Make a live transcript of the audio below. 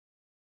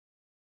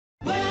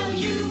Well,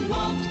 you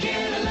won't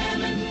get a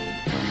lemon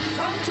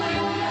from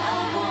Toyota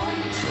of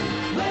Orange.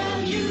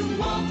 Well, you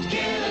won't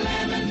get a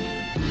lemon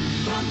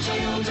from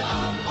Toyota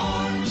of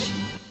Orange.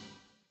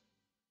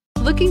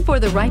 Looking for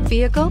the right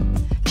vehicle?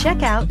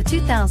 Check out the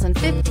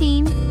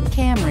 2015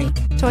 Camry.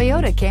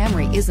 Toyota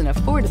Camry is an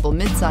affordable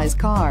midsize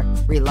car,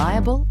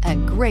 reliable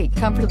and great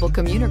comfortable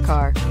commuter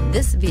car.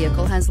 This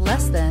vehicle has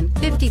less than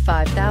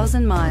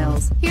 55,000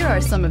 miles. Here are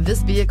some of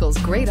this vehicle's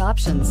great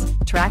options: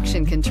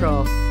 traction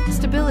control,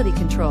 stability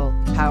control,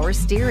 power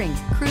steering,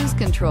 cruise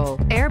control,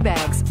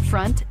 airbags,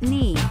 front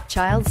knee,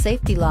 child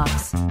safety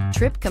locks,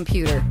 trip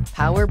computer,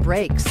 power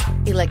brakes,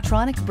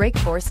 electronic brake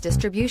force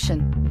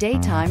distribution,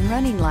 daytime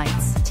running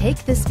lights.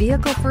 Take this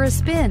vehicle for a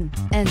spin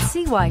and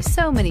see why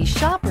so many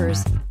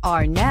shoppers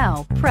are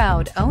now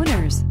proud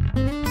owners.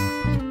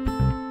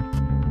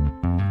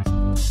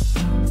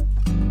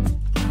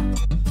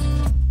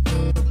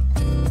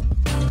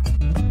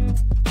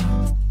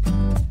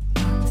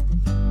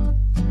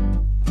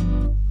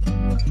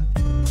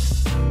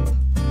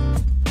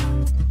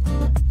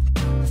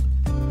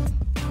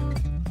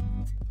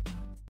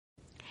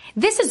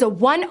 This is a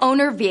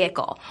one-owner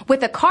vehicle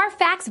with a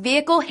Carfax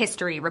Vehicle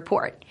History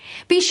Report.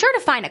 Be sure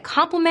to find a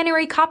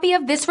complimentary copy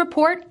of this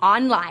report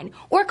online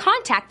or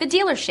contact the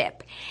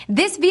dealership.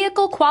 This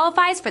vehicle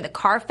qualifies for the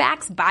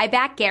Carfax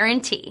Buyback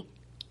Guarantee.